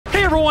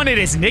everyone, it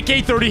is Nick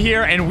A30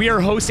 here, and we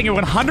are hosting a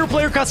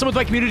 100-player custom with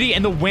my community,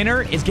 and the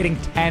winner is getting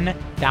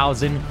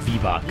 10,000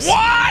 V-Bucks.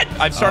 What?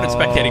 I've started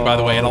spectating, by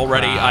the way, and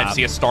already I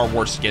see a Star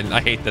Wars skin.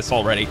 I hate this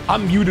already.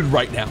 I'm muted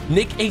right now.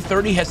 Nick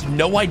A30 has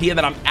no idea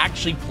that I'm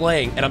actually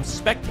playing, and I'm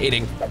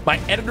spectating my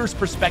editor's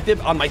perspective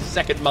on my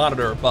second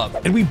monitor above.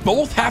 And we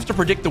both have to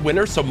predict the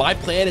winner, so my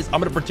plan is I'm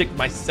going to predict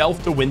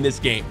myself to win this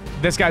game.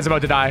 This guy's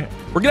about to die.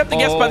 We're going to have to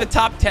guess by the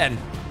top 10.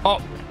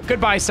 Oh,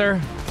 goodbye, sir.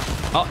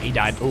 Oh, he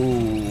died.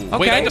 Ooh. Okay.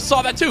 Wait, I just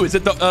saw that too. Is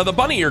it the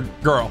bunny or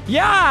girl?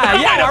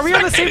 Yeah. Are we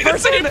on the same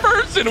person? The same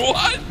person.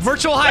 What?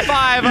 Virtual high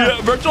five.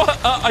 Yeah, virtual.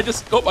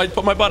 I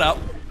put my butt out.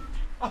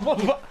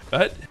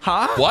 What?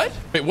 Huh? What?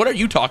 Wait, what are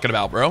you talking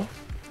about, bro?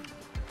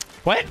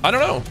 What? I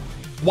don't know.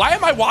 Why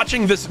am I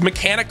watching this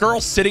mechanic girl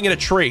sitting in a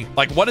tree?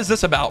 Like, what is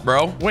this about,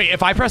 bro? Wait,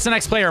 if I press the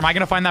next player, am I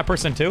gonna find that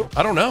person too?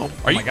 I don't know.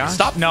 Are you?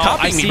 Stop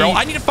copying me, bro.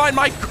 I need to find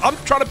my. I'm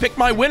trying to pick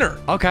my winner.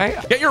 Okay.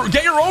 Get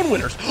your own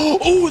winners.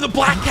 Oh, the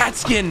black cat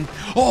skin.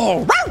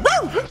 Oh.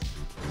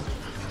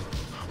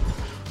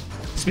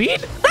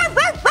 Speed.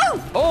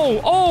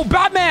 Oh,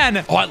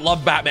 Batman. Oh, I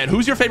love Batman.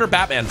 Who's your favorite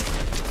Batman?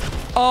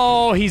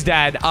 Oh, he's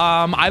dead.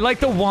 I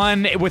like the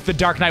one with the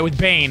Dark Knight with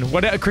Bane.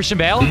 What, Christian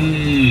Bale?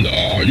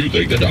 Oh, you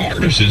think the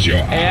darkness is your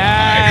eye?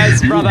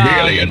 Yes, brother. You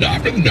really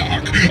adopted the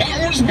dark.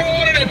 I was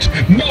born in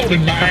it.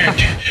 Molded by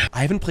it. I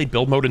haven't played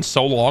build mode in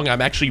so long.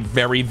 I'm actually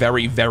very,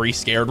 very, very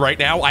scared right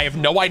now. I have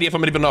no idea if I'm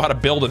gonna even know how to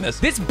build in this.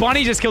 This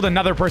bunny just killed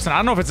another person. I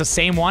don't know if it's the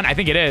same one. I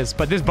think it is,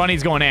 but this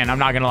bunny's going in. I'm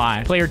not gonna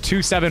lie. Player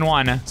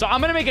 271. So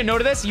I'm gonna make a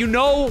note of this. You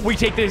know, we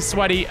take these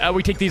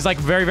like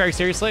very, very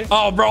seriously.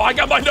 Oh, bro, I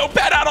got my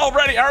notepad out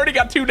already. I already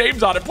got 2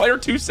 names on it. Player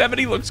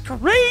 270 looks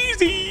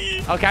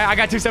crazy. Okay, I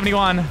got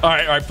 271. All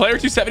right. Player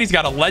 270's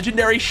got a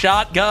legendary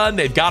shotgun.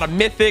 They've got a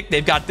mythic.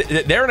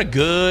 They're in a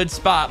good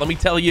spot. Let me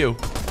tell you.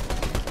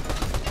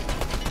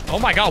 Oh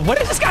my God, what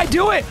is this guy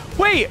doing?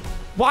 Wait,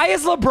 why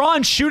is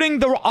LeBron shooting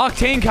the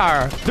Octane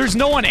car? There's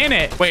no one in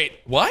it. Wait,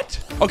 what?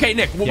 Okay,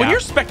 Nick, when you're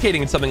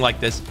spectating in something like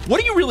this,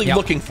 what are you really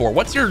looking for?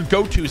 What's your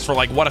go-tos for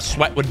like what a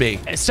sweat would be?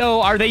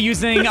 So are they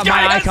using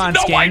my icon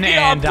skin?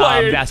 And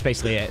that's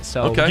basically it.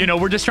 So, you know,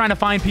 we're just trying to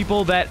find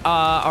people that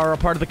are a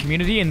part of the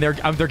community, and they're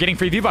getting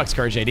free V-Bucks,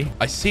 CouRageJD.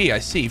 I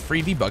see.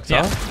 Free V-Bucks,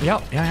 huh?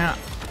 Yeah.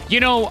 You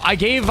know, I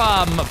gave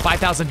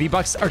 5,000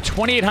 V-Bucks or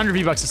 2,800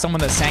 V-Bucks to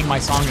someone that sang my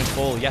song in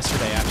full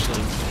yesterday,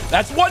 actually.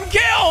 That's 1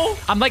 kill!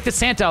 I'm like the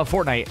Santa of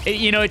Fortnite.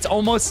 You know, it's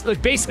almost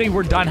like basically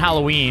we're done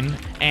Halloween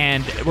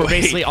and we're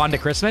basically on to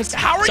Christmas.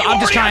 How are you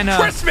already on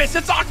Christmas?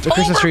 It's October! The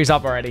Christmas tree's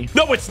up already.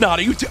 No, it's not.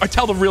 I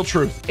tell the real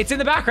truth. It's in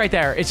the back right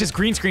there. It's just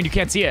green screen. You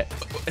can't see it.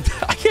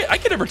 I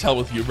can never tell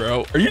with you,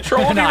 bro. Are you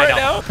trolling me right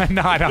now?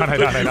 No, I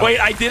don't. Wait,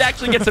 I did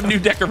actually get some new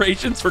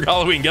decorations for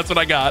Halloween. Guess what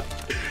I got?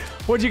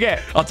 What'd you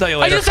get? I'll tell you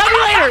later. You'll tell me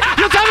later.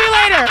 You'll tell me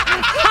later.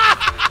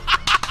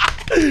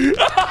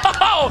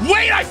 Oh,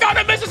 wait, I found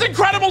a Mrs.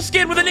 Incredible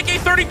skin with a Nick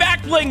A30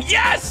 back bling.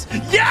 Yes.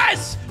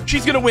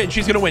 She's gonna win.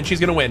 She's gonna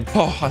win.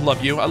 Oh, I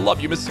love you,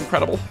 Mrs.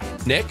 Incredible.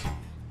 Nick?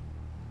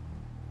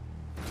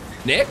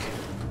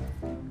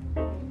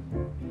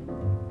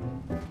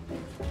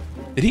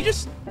 Did he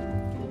just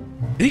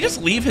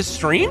leave his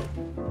stream?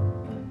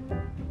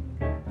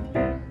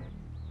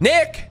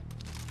 Nick?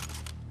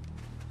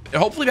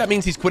 Hopefully that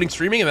means he's quitting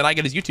streaming, and then I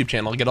get his YouTube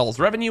channel, I get all his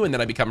revenue, and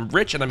then I become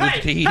rich, and I move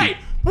to Tahiti. Hey,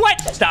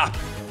 what? Stop.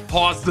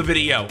 Pause the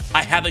video.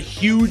 I have a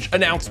huge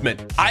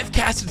announcement. I've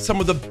casted some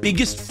of the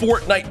biggest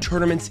Fortnite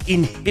tournaments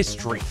in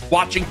history,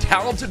 watching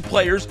talented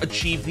players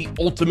achieve the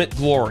ultimate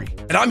glory.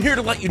 And I'm here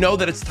to let you know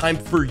that it's time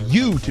for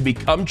you to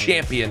become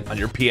champion on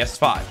your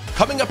PS5.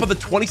 Coming up on the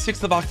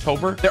 26th of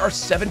October, there are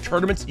 7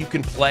 tournaments you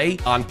can play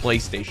on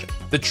PlayStation.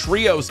 The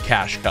Trios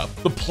Cash Cup,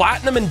 the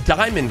Platinum and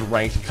Diamond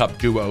Ranked Cup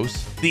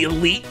Duos, the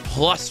Elite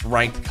Plus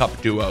Ranked Cup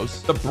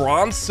Duos, the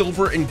Bronze,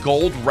 Silver, and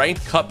Gold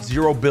Ranked Cup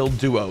Zero Build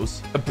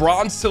Duos, the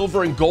Bronze,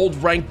 Silver, and Gold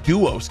Ranked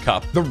Duos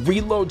Cup, the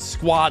Reload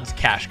Squads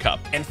Cash Cup,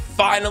 and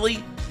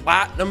finally,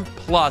 Platinum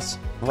Plus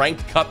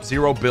Ranked Cup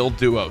Zero Build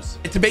Duos.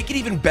 And to make it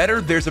even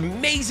better, there's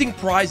amazing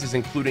prizes,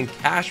 including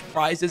cash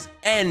prizes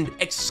and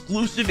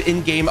exclusive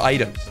in-game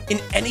items. In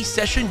any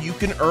session, you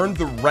can earn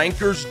the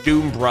Ranker's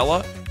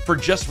Doombrella for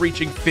just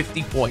reaching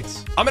 50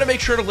 points. I'm gonna make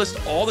sure to list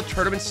all the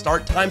tournament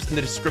start times in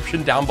the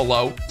description down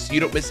below so you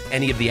don't miss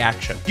any of the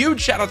action.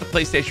 Huge shout out to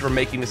PlayStation for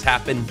making this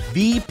happen,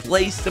 the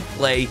place to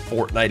play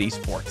Fortnite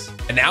esports.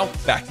 And now,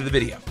 back to the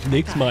video.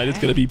 Nick's mind is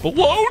gonna be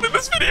blown in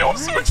this video. I'm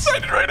so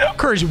excited right now.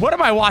 Courage, what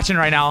am I watching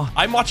right now?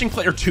 I'm watching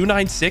player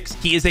 296.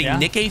 He is a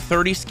Nick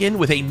A30 skin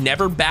with a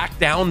never back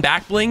down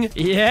back bling.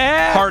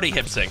 Yeah. Party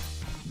hipsing.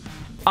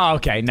 Oh,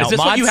 okay, no. Is this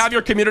what you have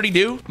your community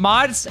do?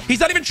 Mods? He's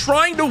not even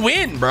trying to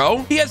win, bro.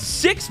 He has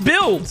 6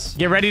 builds.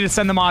 Get ready to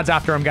send the mods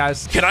after him,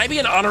 guys. Can I be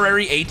an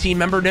honorary A-team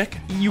member, Nick?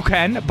 You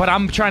can, but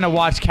I'm trying to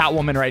watch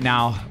Catwoman right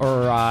now.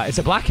 Or is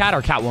it Black Cat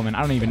or Catwoman?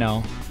 I don't even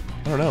know.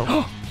 I don't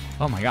know.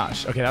 Oh my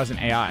gosh. Okay, that was an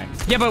AI.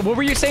 Yeah, but what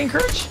were you saying,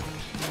 Courage?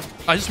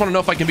 I just want to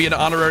know if I can be an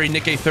honorary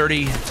Nick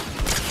A30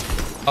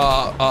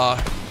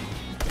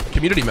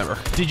 community member.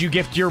 Did you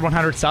gift your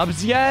 100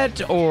 subs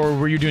yet, or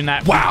were you doing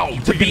that? Wow,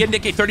 to be a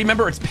Nick A30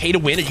 member, it's pay to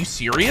win. Are you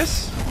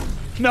serious?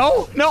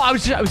 No, I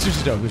was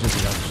just a joke. It was just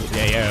a joke.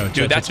 Yeah.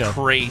 Dude, that's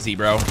crazy,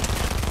 bro.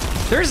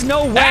 There's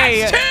no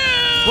way. That's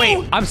 2!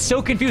 Wait, I'm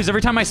so confused.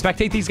 Every time I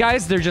spectate these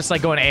guys, they're just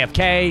like going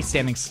AFK,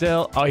 standing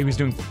still. Oh, he was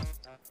doing...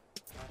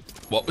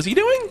 What was he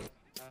doing?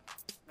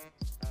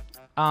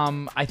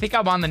 I think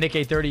I'm on the Nick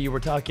 830 you were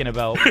talking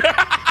about.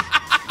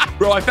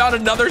 Bro, I found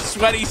another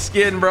sweaty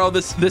skin, bro.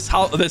 This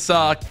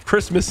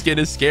Christmas skin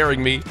is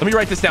scaring me. Let me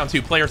write this down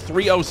too. Player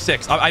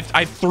 306. I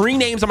have 3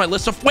 names on my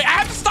list of... Wait, I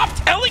have to stop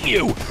telling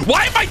you.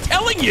 Why am I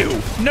telling you?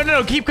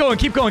 No. Keep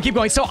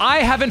going. So I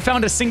haven't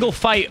found a single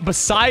fight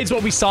besides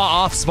what we saw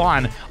off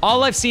spawn.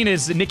 All I've seen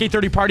is Nick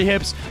 830 Party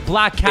Hips,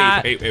 Black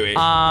Cat, Wait.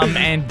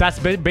 and that's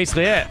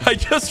basically it. I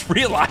just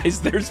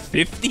realized there's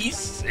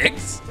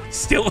 56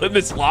 still in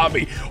this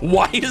lobby.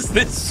 Why is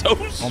this so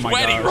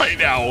sweaty right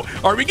now?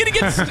 Are we gonna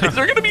get... Is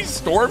there gonna be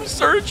storm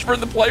surge for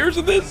the players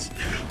of this?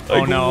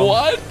 Like, oh no.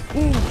 What?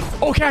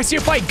 Okay, I see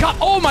a fight.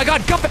 Oh my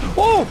god, Guff.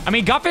 Oh, I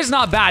mean, Guff is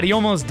not bad. He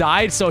almost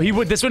died, so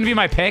this wouldn't be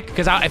my pick,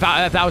 because if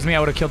that was me, I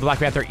would have killed the Black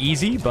Panther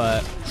easy,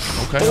 but...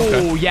 Okay.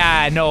 Oh,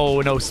 yeah,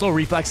 no, slow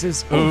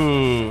reflexes.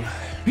 Ooh.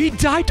 He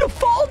died to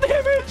fall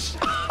damage.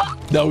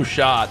 No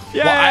shot.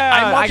 Yeah, well,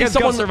 I'm watching I guess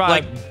someone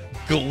like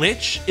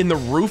glitch in the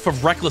roof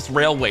of Reckless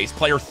Railways.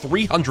 Player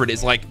 300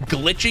 is like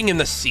glitching in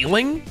the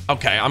ceiling.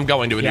 Okay, I'm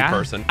going to a new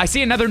person. I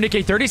see another Nick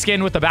 830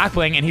 skin with the back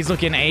bling, and he's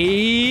looking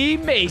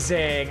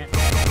amazing.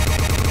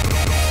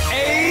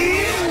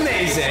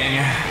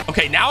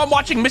 Okay, now I'm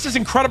watching Mrs.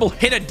 Incredible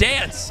hit a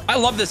dance. I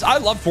love this. I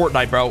love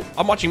Fortnite, bro.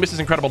 I'm watching Mrs.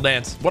 Incredible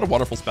dance. What a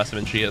wonderful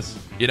specimen she is,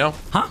 you know?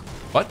 Huh?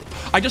 What?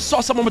 I just saw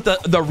someone with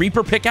the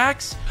Reaper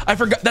pickaxe. I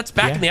forgot. That's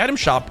back in the item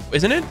shop,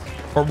 isn't it?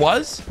 Or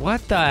was?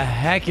 What the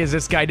heck is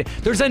this guy?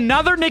 There's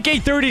another Nick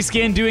 830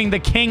 skin doing the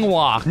King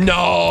Walk.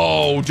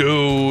 No,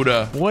 dude.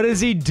 What is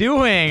he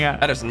doing?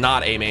 That is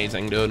not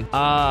amazing, dude.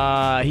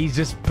 He's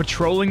just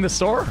patrolling the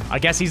store. I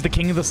guess he's the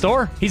king of the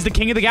store. He's the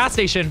king of the gas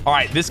station. All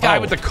right, this guy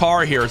with the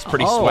car here is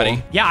pretty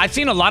sweaty. Yeah, I've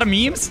seen a lot of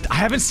memes. I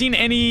haven't seen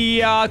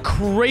any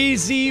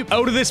crazy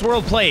out of this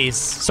world plays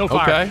so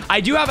far. Okay.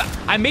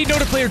 I made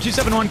note of player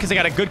 271 because they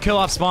got a good kill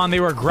off spawn.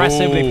 They were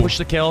aggressive. Ooh. They pushed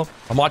the kill.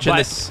 I'm watching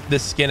this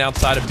skin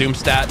outside of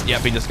Doomstat.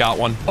 Yep, he just got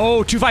one.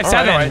 Oh,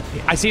 257. All right.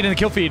 I see it in the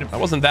kill feed. That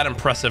wasn't that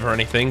impressive or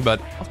anything,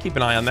 but I'll keep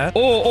an eye on that.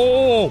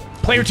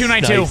 Player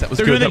 292. Nice.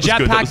 They're doing the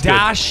jetpack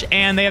dash,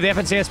 and they have the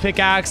FNCS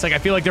pickaxe. Like, I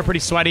feel like they're pretty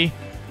sweaty.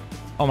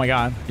 Oh my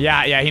god.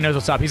 Yeah, he knows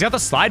what's up. He's got the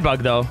slide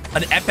bug, though.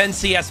 An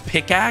FNCS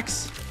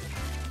pickaxe?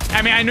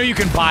 I mean, I know you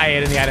can buy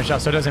it in the item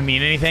shop, so it doesn't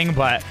mean anything,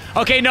 but...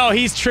 Okay, no,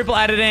 he's triple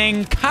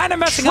editing. Kind of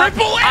messing up.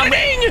 Triple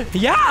editing?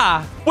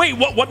 Yeah. Wait,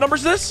 what number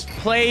is this?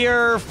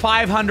 Player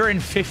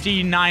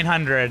 550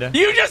 900.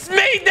 You just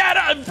made that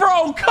up,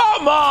 bro.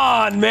 Come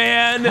on,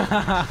 man.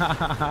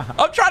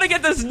 I'm trying to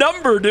get this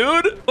number,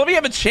 dude. Let me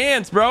have a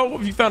chance, bro.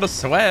 If you found a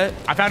sweat.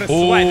 I found a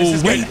sweat. This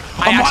is good.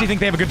 I actually think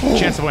they have a good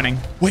chance of winning.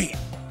 Wait,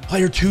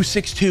 player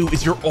 262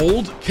 is your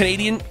old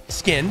Canadian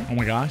skin. Oh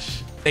my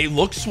gosh. They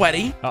look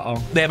sweaty.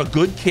 Uh-oh. They have a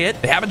good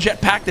kit. They have a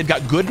jetpack. They've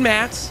got good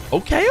mats.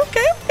 Okay.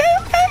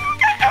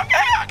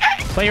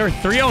 Player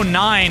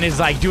 309 is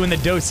like doing the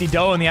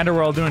do-si-do in the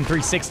underworld, doing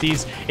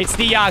 360s. It's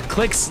the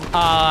Clicks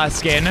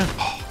skin.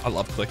 Oh, I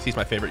love Clicks. He's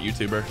my favorite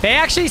YouTuber. They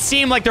actually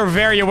seem like they're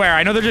very aware.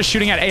 I know they're just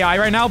shooting at AI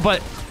right now,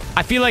 but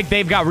I feel like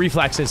they've got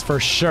reflexes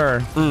for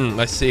sure.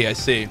 I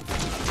see.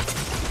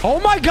 Oh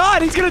my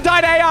god, he's gonna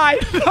die to AI.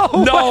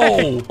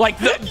 No. Like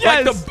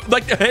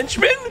the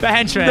henchman? The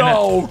henchman.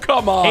 No,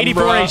 come on,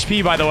 84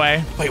 HP, by the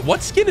way. Wait,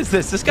 what skin is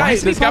this? This guy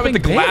with the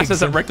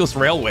glasses at Reckless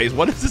Railways.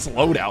 What is this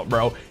loadout,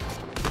 bro?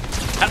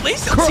 At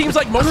least it seems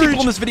like most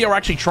people in this video are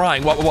actually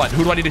trying. What?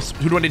 Who do I need to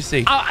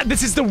see?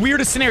 This is the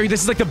weirdest scenario.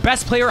 This is like the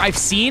best player I've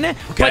seen.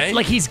 But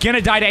like he's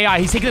gonna die to AI.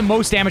 He's taking the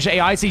most damage to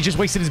AI, so he just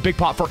wasted his big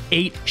pot for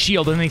 8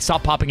 shield and then he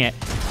stopped popping it.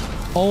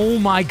 Oh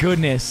my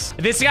goodness.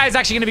 This guy's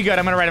actually gonna be good.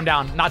 I'm gonna write him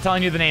down. Not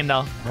telling you the name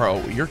though.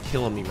 Bro, you're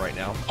killing me right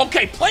now.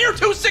 Okay, player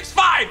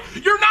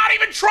 265. You're not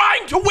even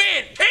trying to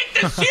win. Take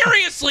this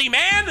seriously,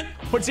 man.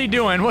 What's he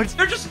doing?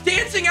 They're just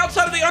dancing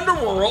outside of the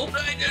underworld.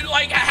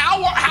 Like,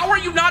 how are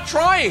you not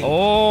trying?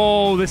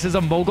 Oh, this is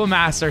a Mogul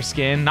Master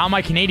skin. Not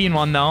my Canadian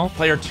one though.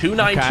 Player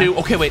 292.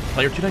 Okay, wait.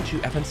 Player 292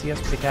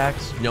 FNCS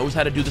pickaxe. Knows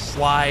how to do the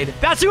slide.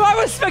 That's who I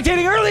was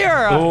spectating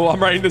earlier. Oh,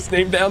 I'm writing this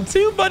name down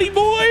too, buddy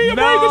boy.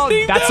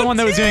 That's the one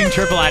that was doing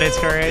triple edits,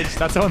 Courage.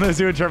 That's the one that was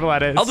doing triple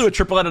edits. I'll do a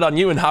triple edit on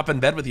you and hop in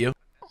bed with you.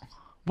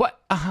 What?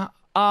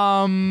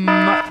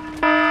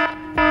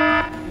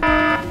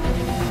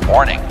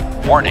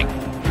 Warning.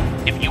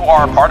 If you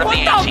are part of the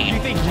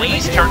 18,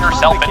 please turn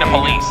yourself into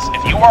police.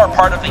 If you are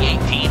part of the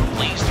 18,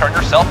 please turn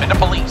yourself into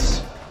police.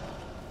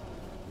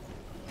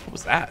 What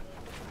was that?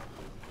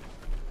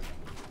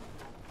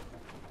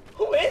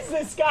 Who is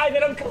this guy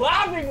that I'm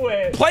collabing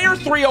with? Player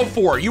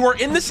 304, you are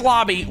in this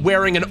lobby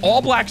wearing an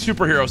all-black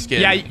superhero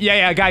skin.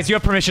 Yeah, guys, you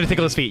have permission to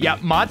tickle his feet. Yeah,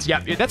 mods, yeah,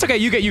 that's okay,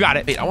 you got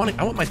it. Wait, I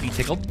want my feet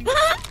tickled.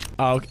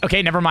 Oh,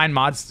 okay, never mind,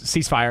 mods,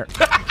 ceasefire.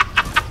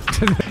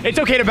 It's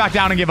okay to back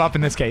down and give up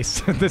in this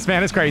case. This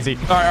man is crazy.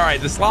 All right.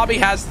 This lobby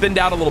has thinned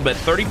out a little bit.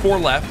 34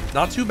 left.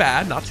 Not too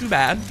bad. Not too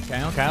bad.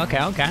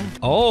 Okay.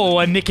 Oh,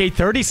 a Nick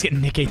 30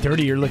 skin. Nick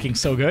 30, you're looking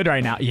so good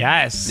right now.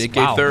 Yes. Nick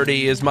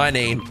 30 is my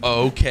name.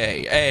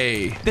 Okay.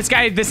 Hey. This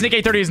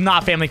Nick 30 is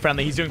not family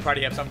friendly. He's doing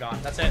party apps. I'm gone.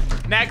 That's it.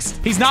 Next.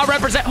 He's not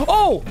represent.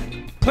 Oh,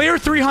 player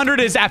 300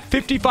 is at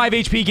 55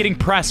 HP getting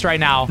pressed right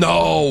now.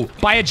 No.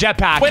 By a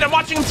jetpack. Wait, I'm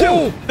watching him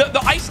too.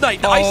 The Ice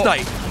Knight. The Ice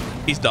Knight.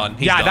 He's done.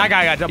 He's done. That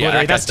guy got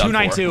obliterated. That's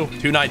 292.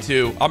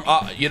 292.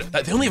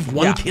 They only have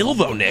one kill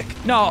though, Nick.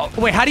 No.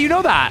 Wait, how do you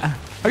know that?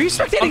 Are you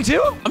spectating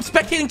too? I'm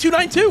spectating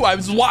 292.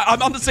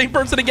 I'm on the same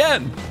person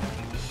again.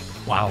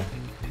 Wow.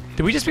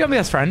 Did we just become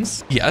best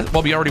friends? Yeah.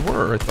 Well, we already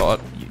were, I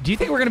thought. Do you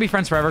think we're going to be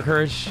friends forever,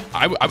 Courage?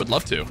 I would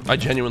love to. I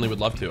genuinely would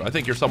love to. I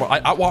think you're someone,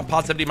 I want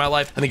positivity in my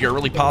life. I think you're a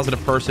really positive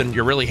person.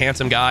 You're a really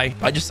handsome guy.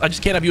 I just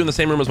can't have you in the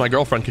same room as my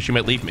girlfriend because she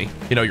might leave me.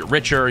 You know, you're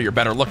richer, you're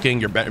better looking,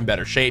 you're in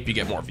better shape, you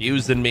get more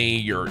views than me,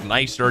 you're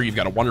nicer, you've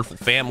got a wonderful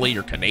family,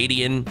 you're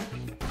Canadian.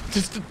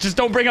 Just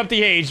don't bring up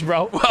the age,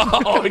 bro.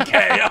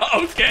 Okay. No,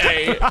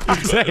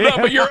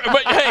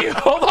 but hey,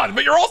 hold on.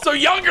 But you're also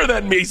younger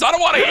than me, so I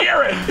don't want to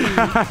hear it.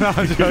 No,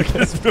 I'm joking.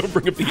 Just don't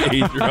bring up the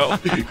age, bro.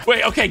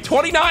 Wait, okay,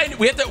 29.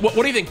 We have to. What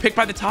do you think? Pick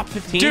by the top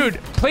 15. Dude,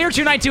 player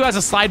 292 has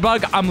a slide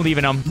bug. I'm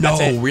leaving him.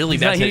 No, really?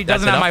 That's it.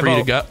 That's enough for you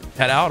to go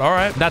head out. All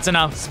right. That's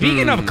enough.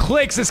 Speaking of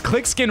clicks, this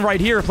click skin right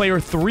here, player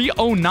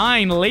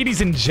 309, ladies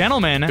and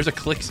gentlemen. There's a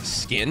clicks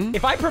skin.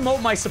 If I promote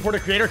my supporter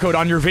creator code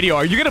on your video,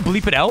 are you gonna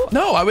bleep it out?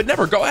 No, I would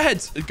never. Go ahead.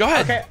 Go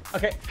ahead.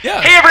 Okay.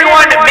 Yeah. Hey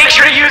everyone, make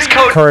sure to use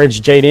code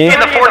CouRageJD in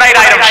the Fortnite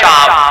item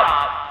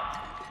shop.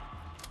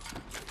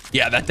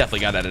 Yeah, that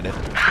definitely got edited.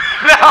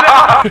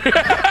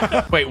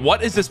 Wait,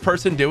 what is this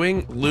person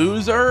doing?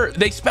 Loser?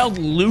 They spelled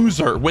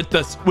loser with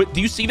this.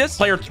 Do you see this?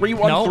 Player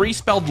 313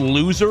 spelled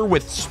loser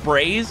with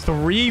sprays.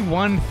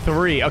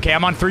 313. Okay,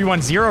 I'm on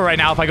 310 right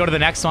now. If I go to the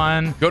next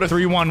one, go to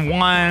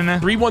 311.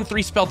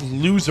 313 spelled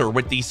loser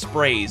with these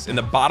sprays in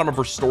the bottom of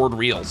her stored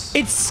reels.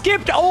 It's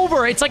skipped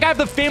over. It's like I have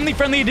the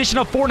family-friendly edition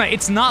of Fortnite.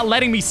 It's not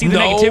letting me see the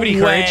negativity,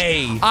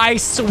 Courage. I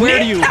swear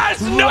to you. Nick has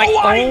no idea.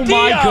 Oh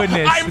my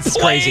goodness. I'm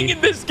playing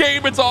in this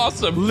game. It's awesome.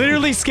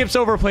 Literally skips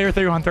over player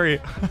 313.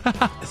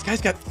 This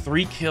guy's got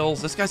 3 kills.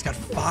 This guy's got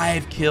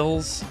 5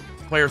 kills.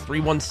 Player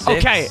 316.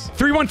 Okay,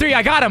 313.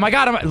 I got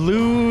him.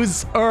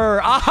 Loser.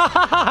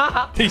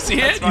 You see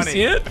it? You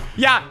see it?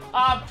 Yeah.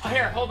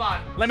 Here, hold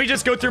on. Let me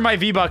just go through my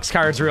V-Bucks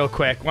cards real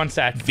quick. One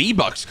sec.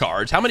 V-Bucks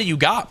cards? How many you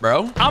got,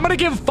 bro? I'm gonna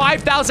give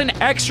 5,000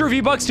 extra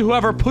V-Bucks to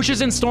whoever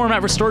pushes in Storm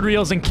at restored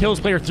reels and kills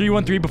player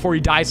 313 before he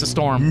dies to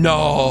Storm.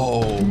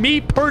 No.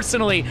 Me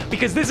personally,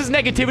 because this is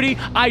negativity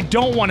I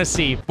don't want to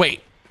see.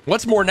 Wait.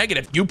 What's more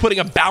negative? You putting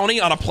a bounty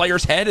on a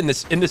player's head in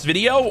this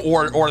video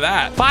or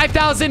that?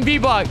 5,000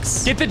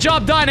 V-Bucks. Get the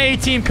job done,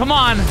 A-team. Come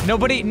on.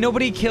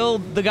 Nobody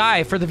killed the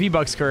guy for the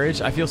V-Bucks, Courage.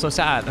 I feel so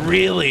sad.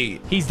 Really?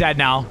 He's dead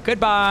now.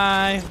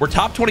 Goodbye. We're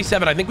top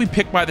 27. I think we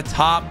picked by the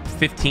top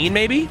 15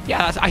 maybe?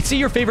 Yeah, I see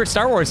your favorite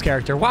Star Wars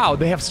character. Wow,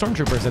 they have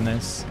stormtroopers in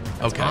this.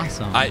 That's okay.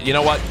 Awesome. You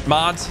know what?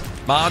 Mods.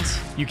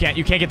 You can't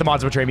get the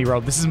mods to betray me,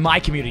 bro. This is my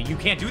community. You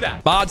can't do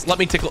that. Mods, let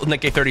me tickle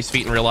Nick A30's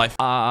feet in real life.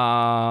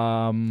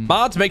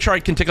 Mods, make sure I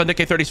can tickle Nick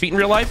A30's feet in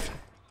real life.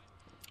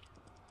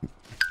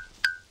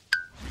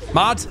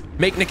 Mods,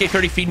 make Nick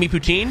A30 feed me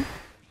poutine.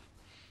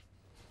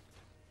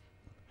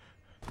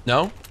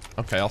 No?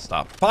 Okay, I'll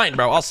stop. Fine,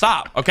 bro. I'll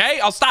stop. Okay?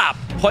 I'll stop.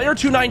 Player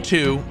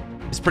 292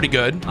 is pretty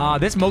good.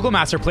 This Mogul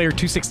Master player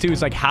 262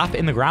 is like half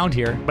in the ground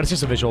here, but it's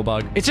just a visual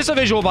bug. It's just a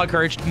visual bug,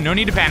 Courage. No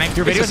need to panic.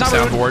 Your video's not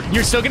ruined.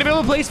 You're still gonna be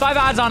able to place 5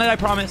 ads on it, I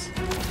promise.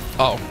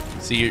 Oh,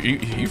 see,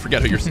 you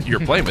forget who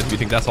you're playing with. You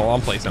think that's all I'm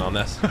placing on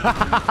this?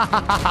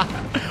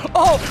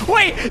 Oh,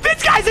 wait,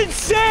 this guy's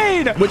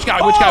insane. Which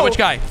guy? Which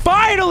guy?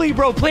 Finally,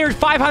 bro. Player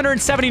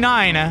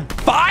 579.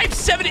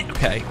 570.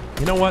 Okay.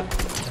 You know what?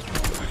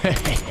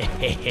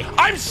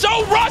 I'm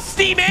so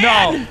rusty,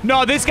 man.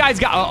 No, this guy's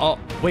got.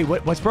 Wait,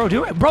 what's bro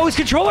doing? Bro, his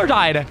controller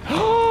died.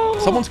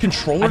 Someone's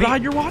controller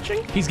died. You're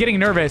watching? He's getting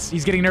nervous.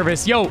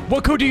 Yo,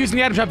 what code do you use in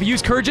the item shop? You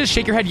use CouRage's?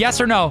 Shake your head,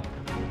 yes or no?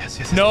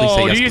 Yes. No. Please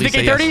say yes. Do you use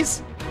Nick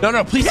 30's?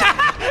 No, please.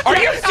 Are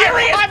you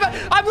serious?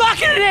 I'm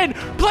locking it in.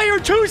 Player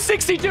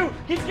 262.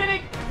 He's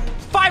getting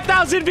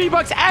 5,000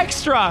 V-Bucks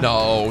extra.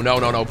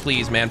 No.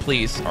 Please, man,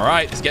 please. All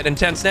right, it's getting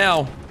intense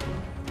now.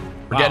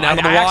 We're getting out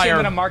of the wire. Actually, I'm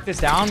gonna mark this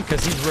down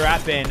because he's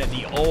repping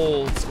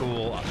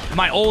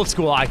my old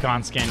school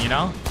icon skin, you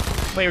know?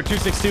 Player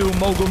 262,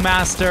 Mogul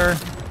Master.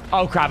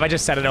 Oh crap, I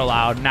just said it out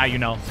loud. Now you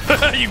know.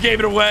 You gave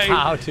it away.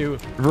 How to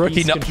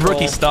rookie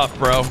stuff,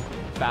 bro.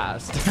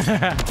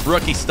 Fast.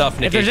 Rookie stuff,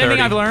 Nick. If there's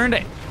anything I've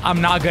learned,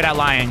 I'm not good at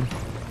lying.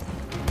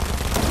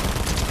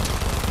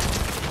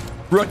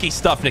 Rookie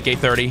stuff, Nick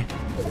A30.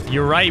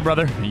 You're right,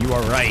 brother. You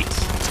are right.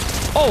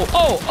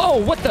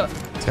 Oh, what the?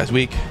 This guy's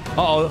weak.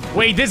 Uh-oh.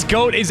 Wait, this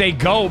goat is a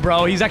goat,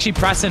 bro. He's actually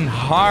pressing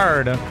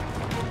hard.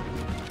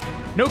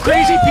 No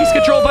crazy piece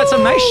control, but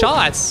some nice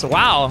shots.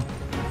 Wow.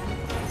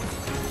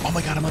 Oh Oh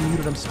my God, I'm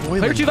unmuted. I'm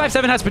spoiling. Player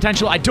 257 has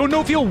potential. I don't know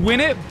if he'll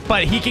win it,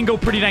 but he can go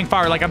pretty dang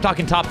far. Like, I'm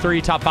talking top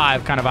 3, top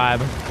 5 kind of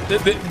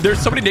vibe. There's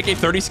so many Nick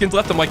 30 skins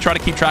left. I'm like trying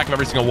to keep track of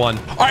every single one.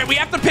 All right, we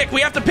have to pick.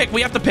 We have to pick.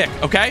 We have to pick.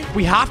 Okay.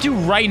 We have to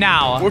right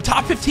now. We're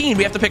top 15.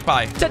 We have to pick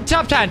by.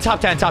 Top 10, top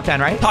 10, top 10,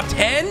 right? Top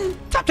 10?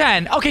 Top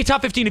 10. Okay,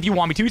 top 15 if you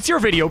want me to. It's your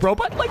video, bro.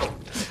 But like,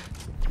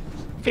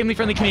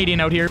 family-friendly Canadian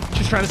out here,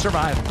 just trying to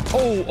survive.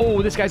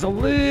 Oh, this guy's a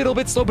little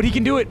bit slow, but he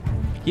can do it.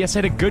 He has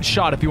to hit a good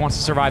shot if he wants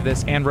to survive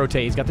this and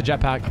rotate. He's got the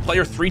jetpack.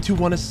 Player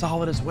 321 is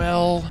solid as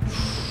well.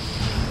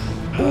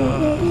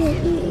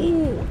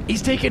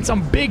 He's taking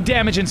some big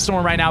damage in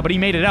Storm right now, but he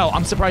made it out.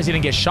 I'm surprised he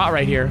didn't get shot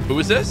right here. Who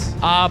is this?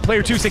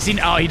 Player 216.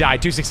 Oh, he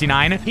died.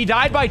 269. He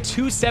died by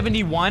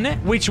 271,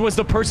 which was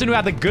the person who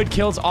had the good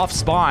kills off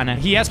spawn.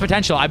 He has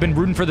potential. I've been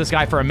rooting for this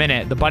guy for a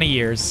minute. The bunny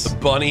ears. The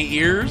bunny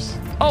ears?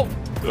 Oh.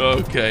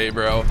 Okay,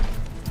 bro.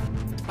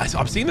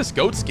 I'm seeing this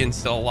goat skin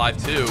still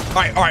alive too.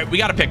 All right. We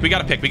gotta pick.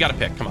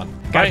 Come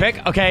on. Gotta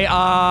pick. Okay.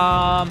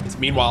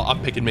 Meanwhile,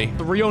 I'm picking me.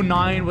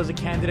 309 was a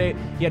candidate.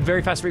 He had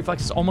very fast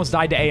reflexes. Almost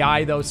died to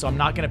AI though, so I'm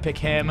not gonna pick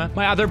him.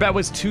 My other bet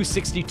was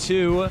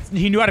 262.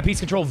 He knew how to piece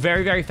control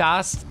very, very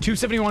fast.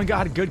 271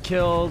 got good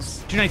kills.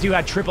 292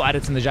 had triple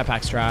edits in the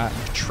jetpack strat.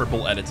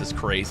 Triple edits is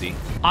crazy.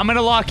 I'm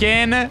gonna lock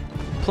in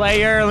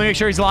player. Let me make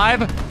sure he's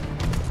live.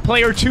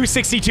 Player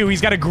 262.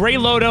 He's got a gray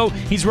Lodo.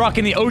 He's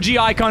rocking the OG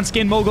icon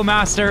skin Mogul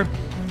Master.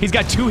 He's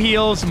got 2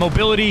 heals,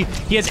 mobility.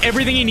 He has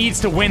everything he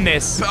needs to win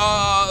this.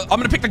 I'm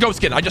gonna pick the goat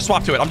skin. I just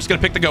swapped to it. I'm just gonna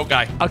pick the goat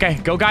guy. Okay,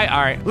 goat guy.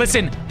 All right.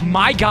 Listen,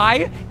 my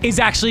guy is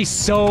actually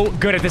so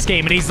good at this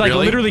game, and he's like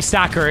literally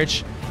stack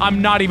courage.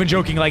 I'm not even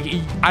joking. Like,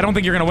 I don't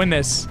think you're gonna win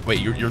this. Wait,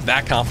 you're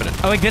that confident?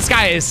 Like, this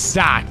guy is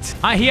stacked.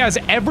 He has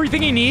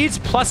everything he needs,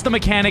 plus the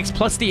mechanics,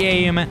 plus the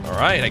aim. All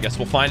right, I guess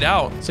we'll find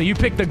out. So you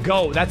pick the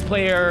goat. That's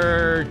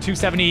player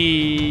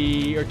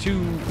 270 or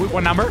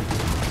what number?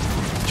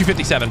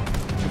 257.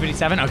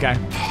 257. Okay.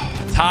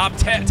 Top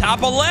 10,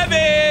 top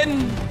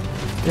 11.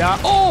 Yeah.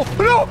 Oh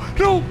no.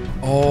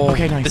 Oh.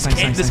 Okay, nice.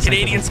 This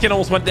Canadian skin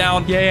almost went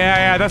down.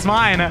 Yeah. That's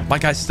mine. My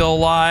guy's still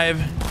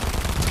alive.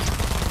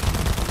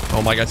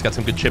 Oh, my guy's got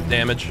some good chip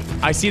damage.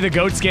 I see the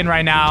goat skin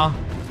right now.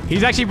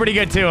 He's actually pretty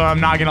good too, I'm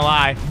not gonna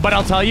lie. But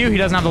I'll tell you, he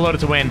doesn't have the loader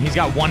to win. He's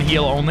got 1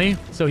 heal only.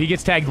 So he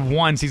gets tagged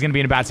once, he's gonna be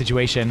in a bad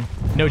situation.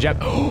 No jet.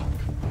 Oh.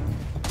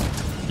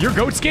 Your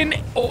goat skin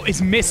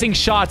is missing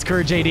shots,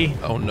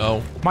 CouRageJD. Oh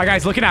no. My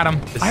guy's looking at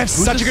him. I have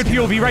such a good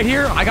POV right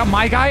here. I got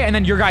my guy, and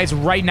then your guy's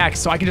right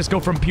next, so I can just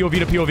go from POV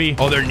to POV.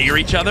 Oh, they're near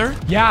each other?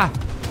 Yeah.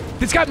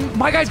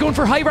 My guy's going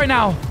for height right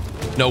now.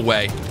 No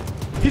way.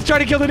 He's trying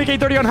to kill the Nick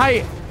 30 on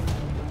height.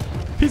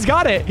 He's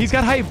got it. He's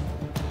got height.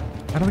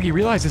 I don't think he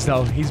realizes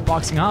though. He's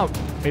boxing up.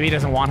 Maybe he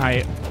doesn't want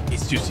height.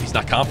 He's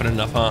not confident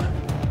enough, huh?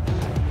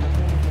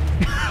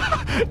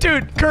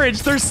 Dude,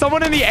 Courage, there's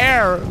someone in the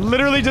air,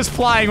 literally just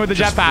flying with the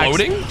jetpack.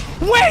 Floating?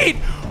 Wait!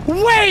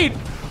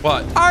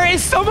 What? Alright,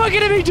 is someone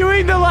gonna be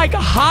doing the like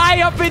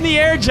high up in the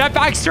air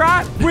jetpack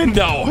strat? With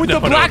the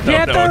Black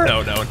Panther?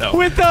 No.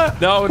 With the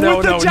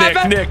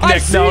jetpack? Nick,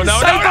 I've seen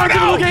Psycho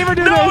Digital Gamer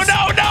do this.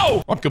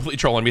 No! I'm completely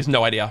trolling. He has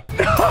no idea.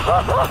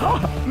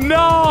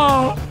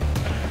 No!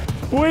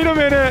 Wait a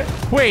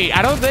minute. Wait,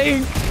 I don't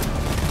think.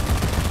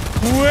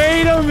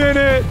 Wait a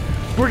minute.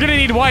 We're gonna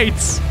need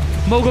whites.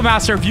 Mogul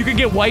Master, if you can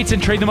get whites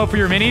and trade them up for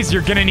your minis,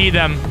 you're gonna need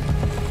them.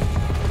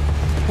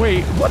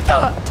 Wait, what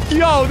the?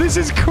 Yo, this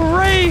is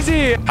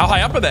crazy. How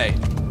high up are they?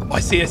 Oh, I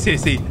see.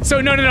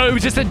 So, no. It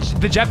was just the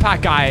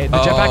jetpack guy. The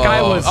jetpack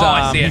guy was,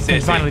 I see.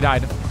 He finally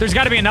died. There's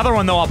got to be another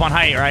one, though, up on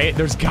height, right?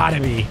 There's got to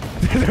be.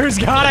 There's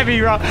got to be,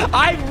 bro.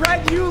 I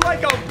read you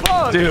like a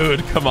book.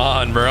 Dude, come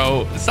on,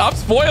 bro. Stop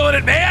spoiling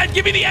it, man.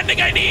 Give me the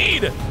ending I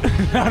need.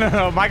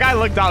 No. My guy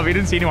looked up. He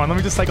didn't see anyone. Let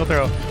me just cycle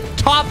through.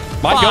 Top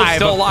 5. My goat's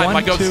still alive. 1,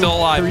 My goat's 2, still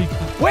alive. 3.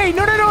 Wait,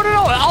 no.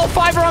 All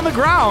 5 are on the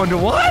ground.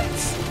 What?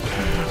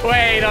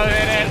 Wait a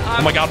minute.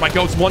 Oh my god, my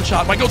goat's one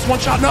shot.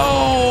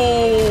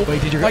 No! Wait,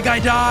 did your My guy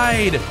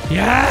died.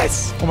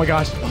 Yes! Oh my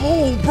gosh.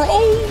 Oh, bro.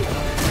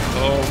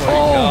 Oh my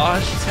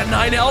gosh. He's got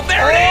 9 health.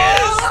 There it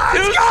is!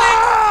 2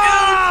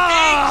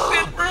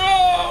 6 bro!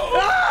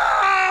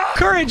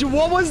 Courage,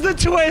 what was the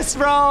twist,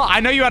 bro? I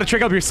know you had a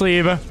trick up your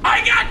sleeve.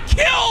 I got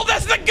killed!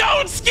 That's the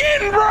goat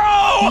skin,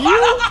 bro!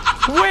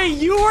 Wait,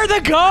 you were the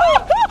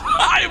goat?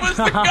 I was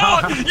the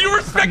goat. You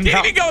were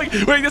spectating me going,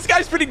 wait, this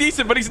guy's pretty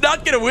decent, but he's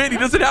not going to win. He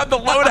doesn't have the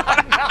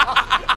loadout.